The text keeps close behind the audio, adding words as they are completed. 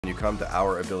When you come to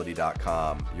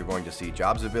OurAbility.com, you're going to see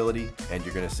Jobs Ability and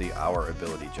you're going to see Our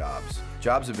Ability Jobs.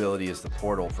 Jobs Ability is the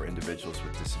portal for individuals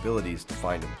with disabilities to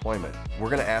find employment. We're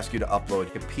going to ask you to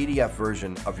upload a PDF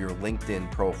version of your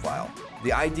LinkedIn profile.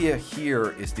 The idea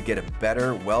here is to get a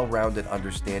better, well-rounded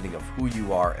understanding of who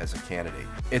you are as a candidate.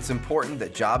 It's important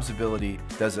that Jobs Ability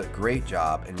does a great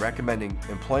job in recommending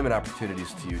employment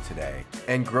opportunities to you today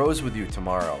and grows with you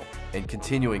tomorrow in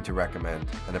continuing to recommend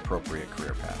an appropriate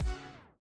career path.